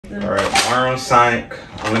Alright, Mario Sonic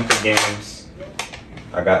Olympic Games.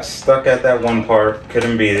 I got stuck at that one part,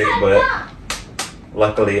 couldn't beat it, but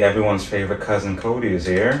luckily everyone's favorite cousin Kody is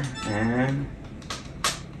here, and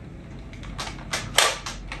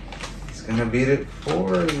he's gonna beat it for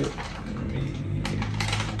me.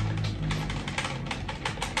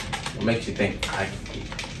 What makes you think I can beat it?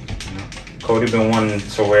 Kody been wanting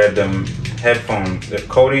to wear them headphones. If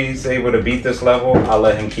Kody's able to beat this level, I'll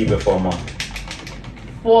let him keep it for a month.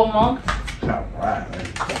 For a month? Alright,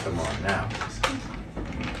 let's put them on now.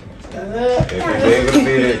 If he's able to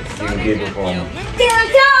beat it, you can keep it for a month.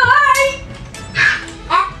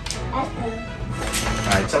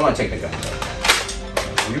 Alright, someone take the gun.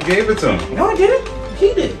 You gave it to him. No, I didn't.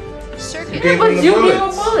 He did. You gave him the You gave him a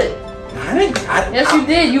bullets. bullet. I didn't. Yes, you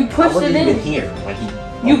did. You pushed it I wasn't in. even here when he.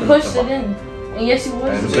 You pushed it in. And yes, you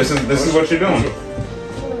was. This is what you're doing.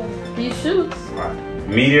 He shoots.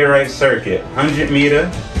 Meteorite circuit, 100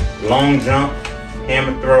 meter, long jump,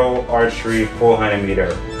 hammer throw, archery, 400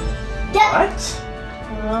 meter. What?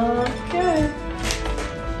 Okay.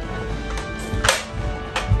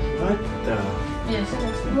 What the? Yes.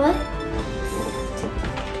 What?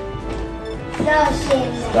 No,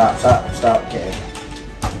 shit. Stop, kid.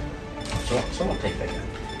 Someone take that gun.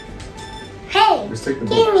 Hey, Just take the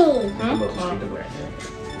give me.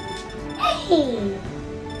 Hey. Hey.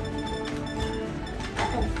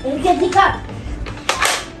 You get the car.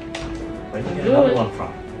 Where did you get another one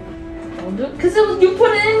from? Don't do it. Because it was, you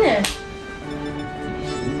put it in there.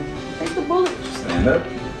 Take the bullet. Stand up.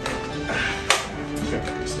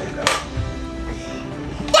 Sure, stand up.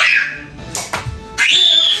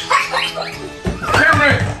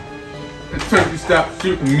 Cameron! It's time you stop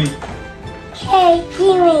shooting me. Hey,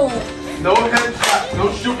 give me. No headshot,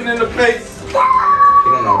 no shooting in the face. You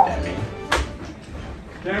don't know what that means.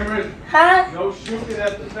 Cameron, Huh? no shooting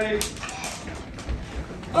at the face.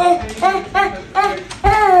 Uh. Now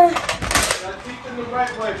teach them the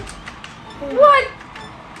right way. What?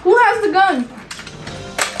 Who has the gun?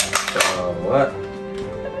 What?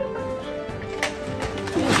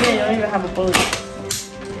 Yeah, you don't even have a bullet.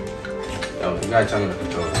 Yo, you gotta tell me the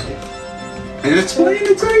controls. And just explain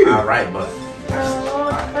it to you. Alright, but.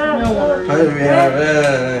 No worries.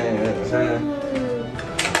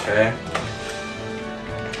 Okay.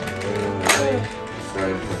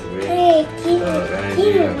 Hey, give me.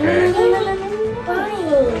 Okay.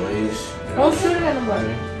 Don't shoot it at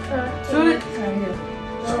nobody. Shoot it. Right here.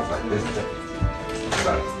 Stuff like this.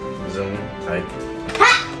 Like zoom type.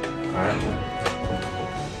 Alright.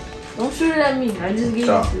 Don't shoot it at me. I just gave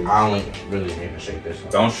So it to you. I only really need to shake this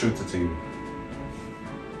one. Don't shoot it to you.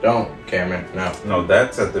 Don't, Cameron. No. No,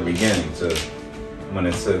 that's at the beginning. To when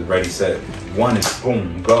it says ready, set, one is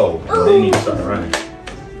boom, go, and then you start running.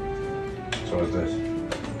 So what's this?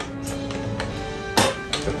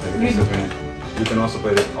 You can also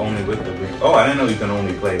play it only with the green. Oh, I didn't know you can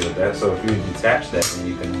only play with that. So if you detach that, then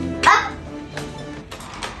you can only.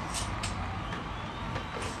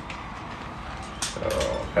 So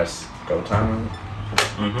press go time.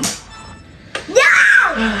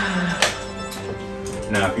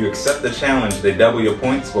 Now, if you accept the challenge, they double your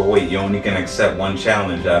points. But wait, you only can accept one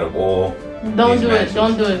challenge out of all. Don't these do matches. it.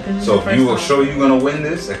 Don't do it. So if you are sure you're gonna win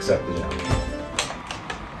this, accept the challenge.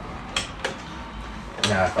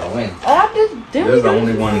 Now if I win. Oh, I just did. This is the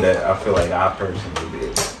only one that I feel like I personally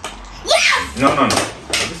did. Yes! No.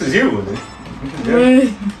 This is you. This is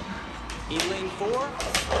good. Lane 4.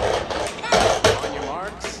 On your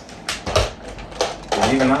marks.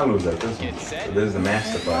 And even I lose at this one. So this is the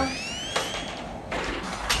master class.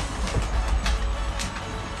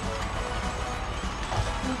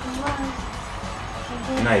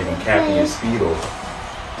 You're not even capping your speed over.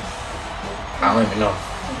 I don't even know.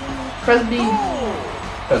 Press B.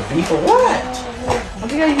 Press B for what? I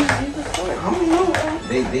think I used the sword. I don't know.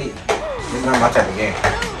 This is not my type of game.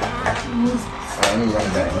 Alright, let me run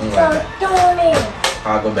back.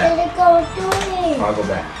 I'll go back. I'll go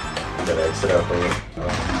back. You gotta exit out for you.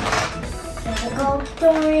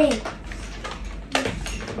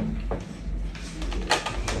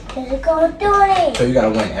 So you gotta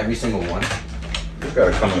win every single one. You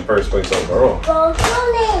gotta come in first place overall.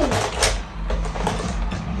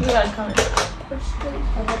 You gotta come in. This one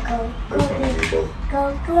will be both.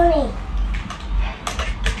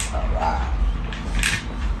 Alright.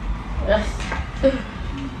 Yes.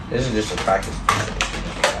 This is just a practice.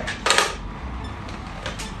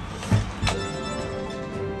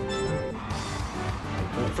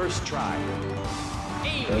 First try.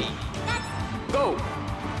 Amy. Go.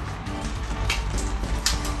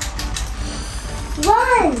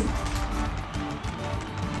 One.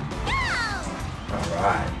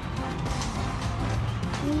 Alright.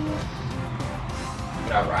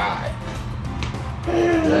 Alright.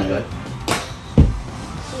 Is that good?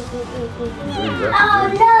 Oh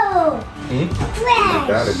no!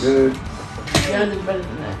 Got it good. Yours is better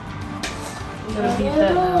than that. You're gonna beat Good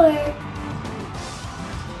that now. Lord.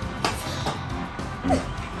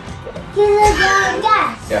 Give it a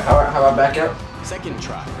gas. Yeah, how about back out? Second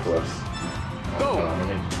try. Plus. Hold Go. on, let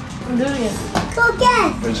me. Do it again. Go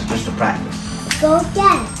gas. Just to practice. Go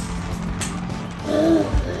gas.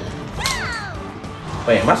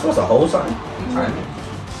 Wait, am I supposed to hold something? You're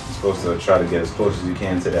supposed to try to get as close as you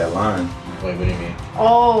can to that line. Wait, what do you mean?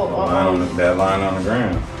 That line on the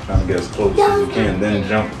ground. Trying to get as close as you can, then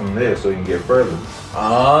jump from there so you can get further.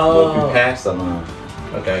 Oh. But if you pass the line.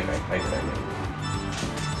 Okay.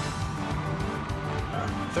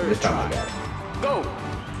 Third This time I try. got it. Go.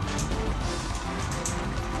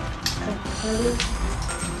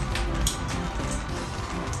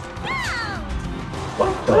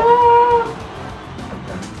 What the?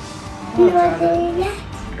 You want to do that?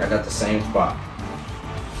 I got the same spot.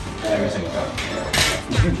 Every single time.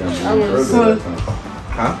 You jumped I even was further. so- that time.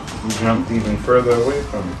 Huh? You jumped even further away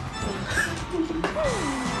from it.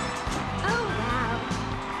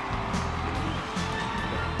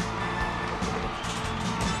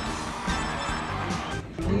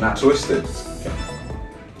 I'm not Twisted. This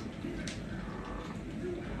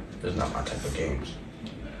is not my type of games.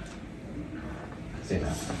 See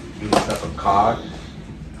now. You looked up some COD,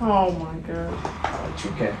 Oh my god. like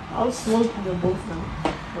 2K. I'll smoke the both of them.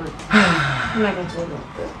 But I'm not gonna talk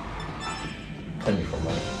about that. Play me for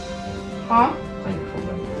money. Huh? Play me for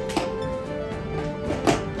money.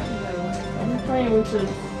 I'm playing with the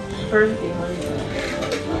first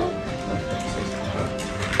game.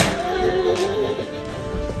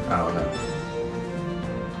 I don't know.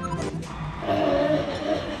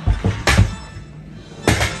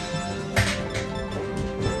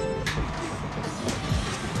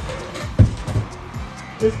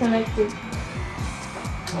 Disconnected.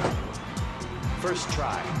 First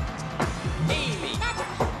try. Amy.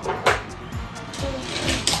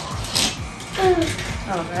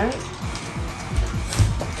 Alright.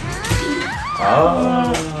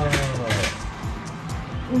 Oh.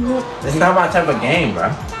 It's not my type of game, bro.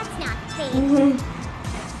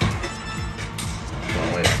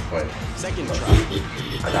 Oh, wait. Second try.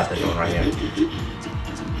 I got this one right here.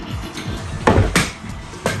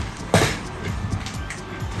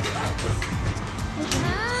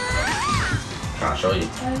 Trying to show you.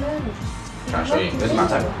 Trying to show you. This is my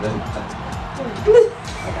type.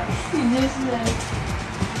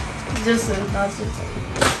 Just said, not just.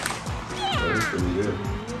 That's pretty good.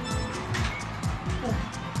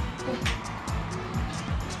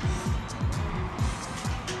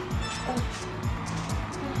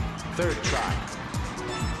 Third try.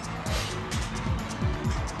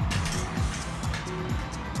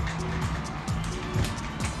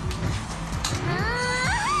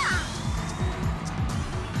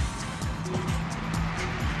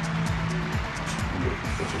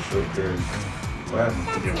 Such a short period of time. What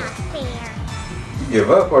happened? Give up. You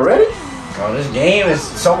give up already? Oh, this game is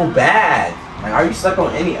so bad. Like, are you stuck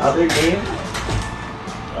on any other game?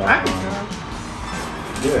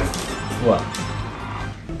 Yeah. What?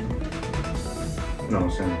 No,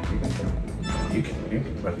 I'm saying you can try. You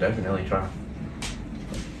can definitely try.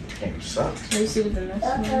 Game sucks. Let me see what the next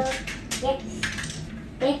one is.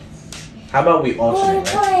 How about we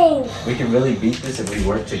alternate, right? Playing. We can really beat this if we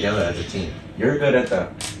work together as a team. You're good at the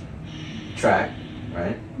track,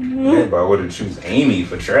 right? Yeah, but I wouldn't choose Amy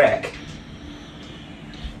for track.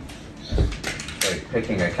 Like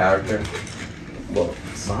picking a character. Well,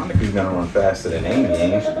 Sonic is gonna run faster than Amy,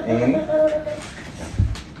 ain't Amy?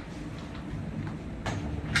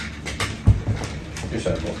 You're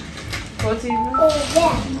simple. What's even? Oh,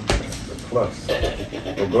 yeah. The plus.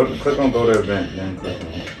 Well, click on go to event, then click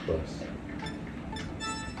on plus.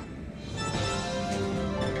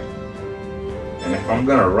 And if I'm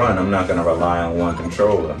gonna run, I'm not gonna rely on one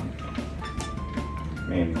controller.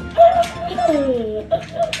 Maybe.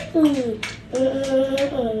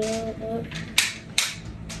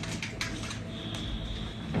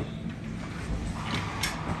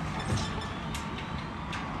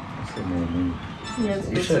 What's the name? Yes,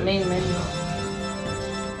 You it's should. the main menu.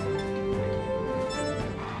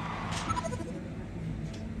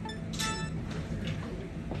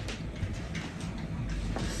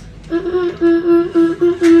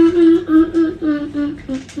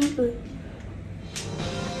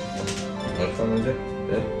 Which one is it?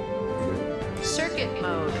 This? Circuit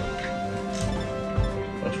mode.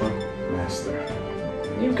 Which one? Master.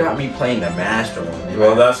 You got me playing the master one.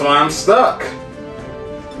 Well, that's why I'm stuck.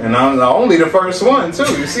 And I'm only the first one too.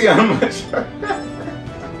 You see how much?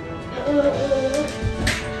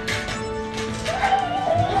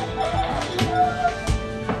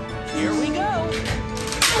 Here we go.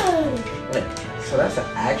 Wait, so that's an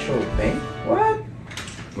actual thing? What?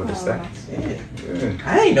 What is that? Yeah. Yeah.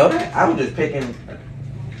 I didn't know that. I was just picking.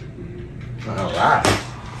 Alright.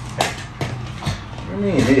 I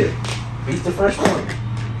mean, it Beat the first one.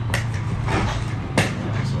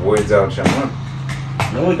 voids out your month.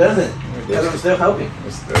 No, it doesn't. Because I'm still helping.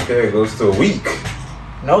 Okay, it goes to a week.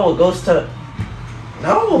 No, it goes to.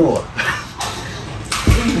 No.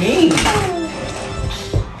 What do you mean?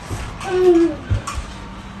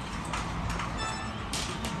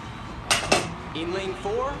 In lane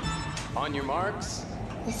 4, on your marks,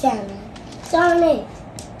 Sonic.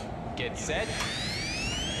 get set.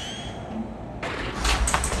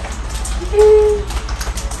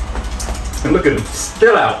 And look at him,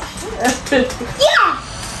 still out. Yeah.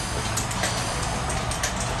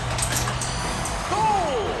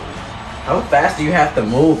 How fast do you have to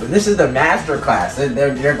move? And this is the master class.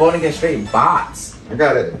 They're going against straight bots. I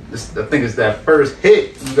gotta. I think it's that first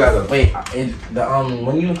hit. You gotta. Wait,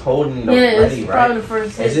 when you holding the Yeah, ready, it's right? probably the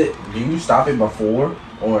first hit. Is it? Do you stop it before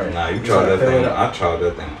or? Nah, you tried that thing. I tried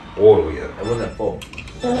that thing all the way up. It wasn't full.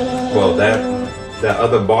 Well, that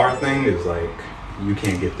other bar thing is like you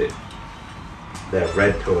can't get there. That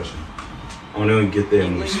red portion. Only get there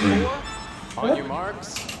when In you lane scream. 4, on your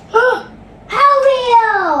marks,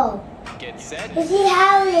 Harry! get set. Is he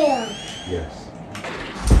Harry? Yes.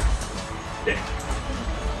 Yeah.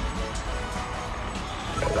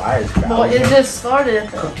 Why is Well, it just started.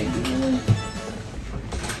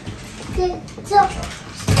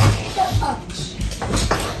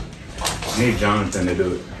 You need Jonathan to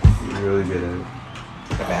do it. He's really good at it.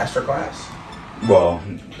 the master class? Well,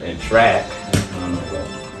 in track, I don't know about.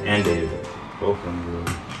 And David. Both of them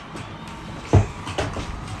really.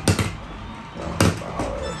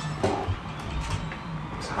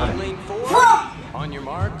 It's hot. In lane 4, on your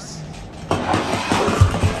marks, get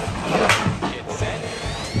set.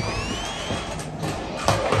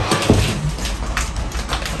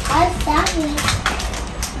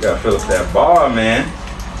 You gotta fill up that bar, man.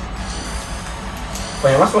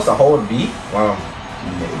 Wait, am I supposed to hold B? Wow.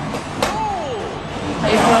 How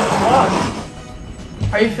you fill up the bar?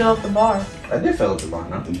 How you fill up the bar? I did fill up the bar,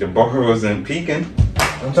 no? The bar wasn't peaking.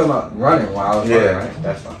 I'm talking about running while I was Yeah. running, right?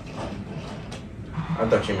 That's fine. I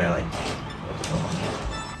thought you meant like.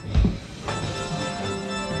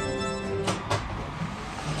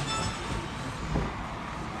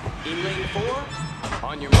 In lane 4,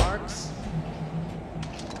 on your marks,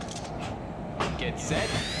 get set.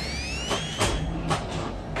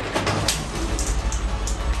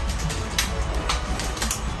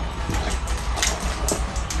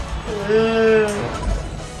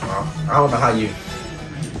 Well, I don't know how you.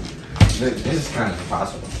 This is kind of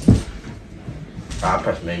impossible. I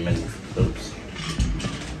pressed many oops.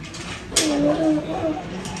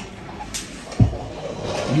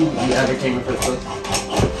 You ever came in first place?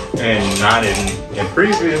 And not in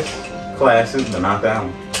previous classes, but not that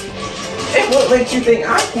one. Hey, what makes you think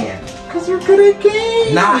I can? Cause you're good at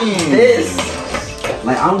games. Not this.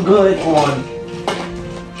 Like I'm good on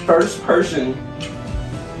first person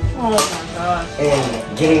Oh my god.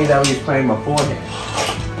 and games that we was playing beforehand.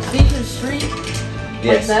 Secret Street? Like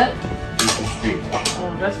Yes. that? Secret Street.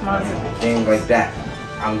 Oh, that's my favorite. Games like that.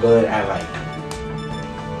 I'm good at like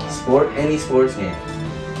any sports game.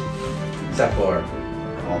 Except for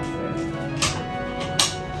golf.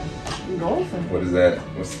 Golfing. What is that?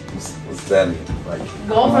 What's that mean? Like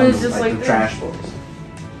Golfing is just like the this. trash sports.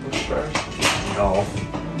 Golf,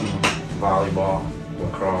 volleyball,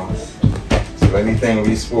 lacrosse. So anything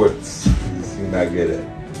we sports, you're not good at.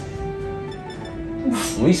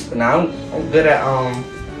 Now I'm good at I'm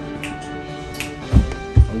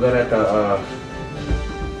good at the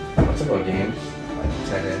what's it called games like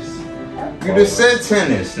tennis. You just said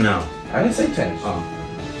tennis. No. I didn't say tennis. Oh,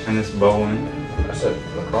 tennis, bowling. I said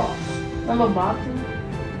lacrosse, I'm a boxing.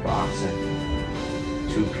 boxing,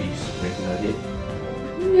 2-piece, making a hit,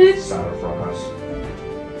 It's side of frost.